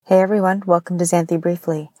Hey everyone, welcome to Xanthi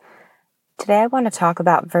Briefly. Today I want to talk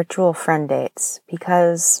about virtual friend dates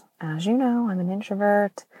because, as you know, I'm an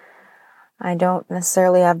introvert. I don't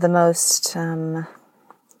necessarily have the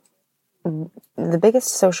biggest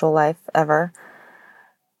social life ever,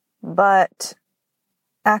 but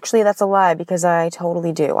actually that's a lie because I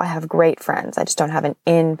totally do. I have great friends. I just don't have an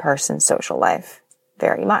in-person social life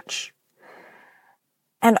very much.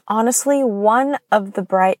 And honestly, one of the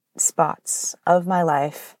bright spots of my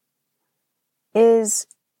life is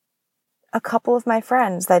a couple of my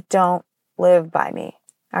friends that don't live by me.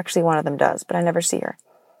 Actually, one of them does, but I never see her.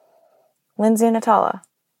 Lindsay and Natala.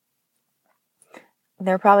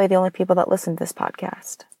 They're probably the only people that listen to this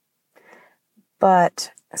podcast.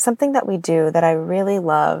 But something that we do that I really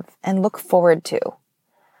love and look forward to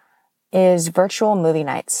is virtual movie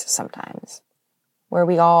nights sometimes, where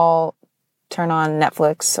we all turn on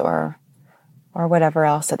Netflix or whatever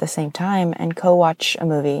else at the same time and co-watch a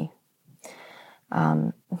movie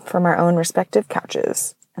from our own respective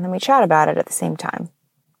couches, and then we chat about it at the same time.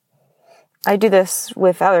 I do this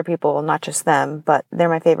with other people, not just them, but they're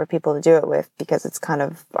my favorite people to do it with because it's kind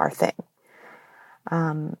of our thing.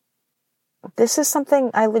 This is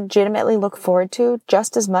something I legitimately look forward to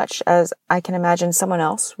just as much as I can imagine someone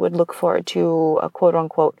else would look forward to a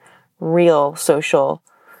quote-unquote real social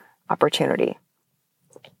opportunity.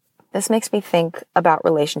 This makes me think about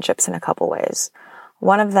relationships in a couple ways.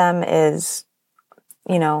 One of them is,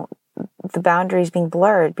 the boundaries being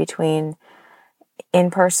blurred between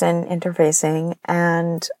in-person interfacing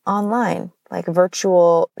and online, like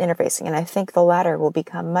virtual interfacing. And I think the latter will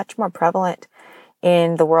become much more prevalent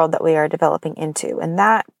in the world that we are developing into. And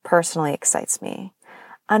that personally excites me.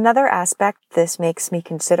 Another aspect this makes me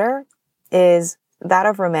consider is that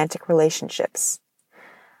of romantic relationships.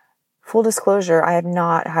 Full disclosure, I have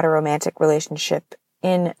not had a romantic relationship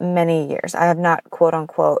in many years. I have not, quote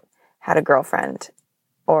unquote, had a girlfriend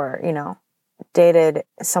or, dated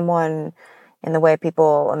someone in the way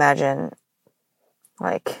people imagine,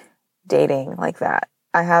 like, dating like that.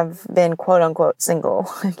 I have been, quote unquote, single.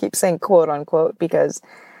 I keep saying quote unquote because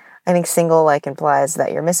I think single, implies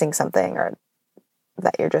that you're missing something or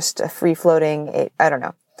that you're just a free-floating, I don't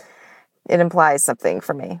know. It implies something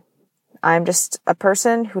for me. I'm just a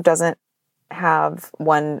person who doesn't have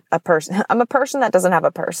a person. I'm a person that doesn't have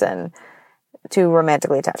a person to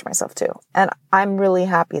romantically attach myself to. And I'm really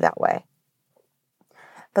happy that way.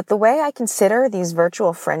 But the way I consider these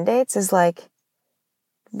virtual friend dates is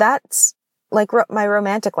that's like my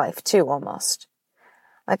romantic life too, almost.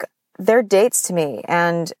 Like, they're dates to me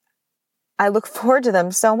and I look forward to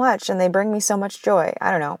them so much and they bring me so much joy.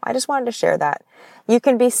 I don't know. I just wanted to share that. You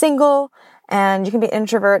can be single and you can be an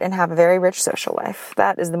introvert and have a very rich social life.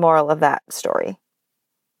 That is the moral of that story.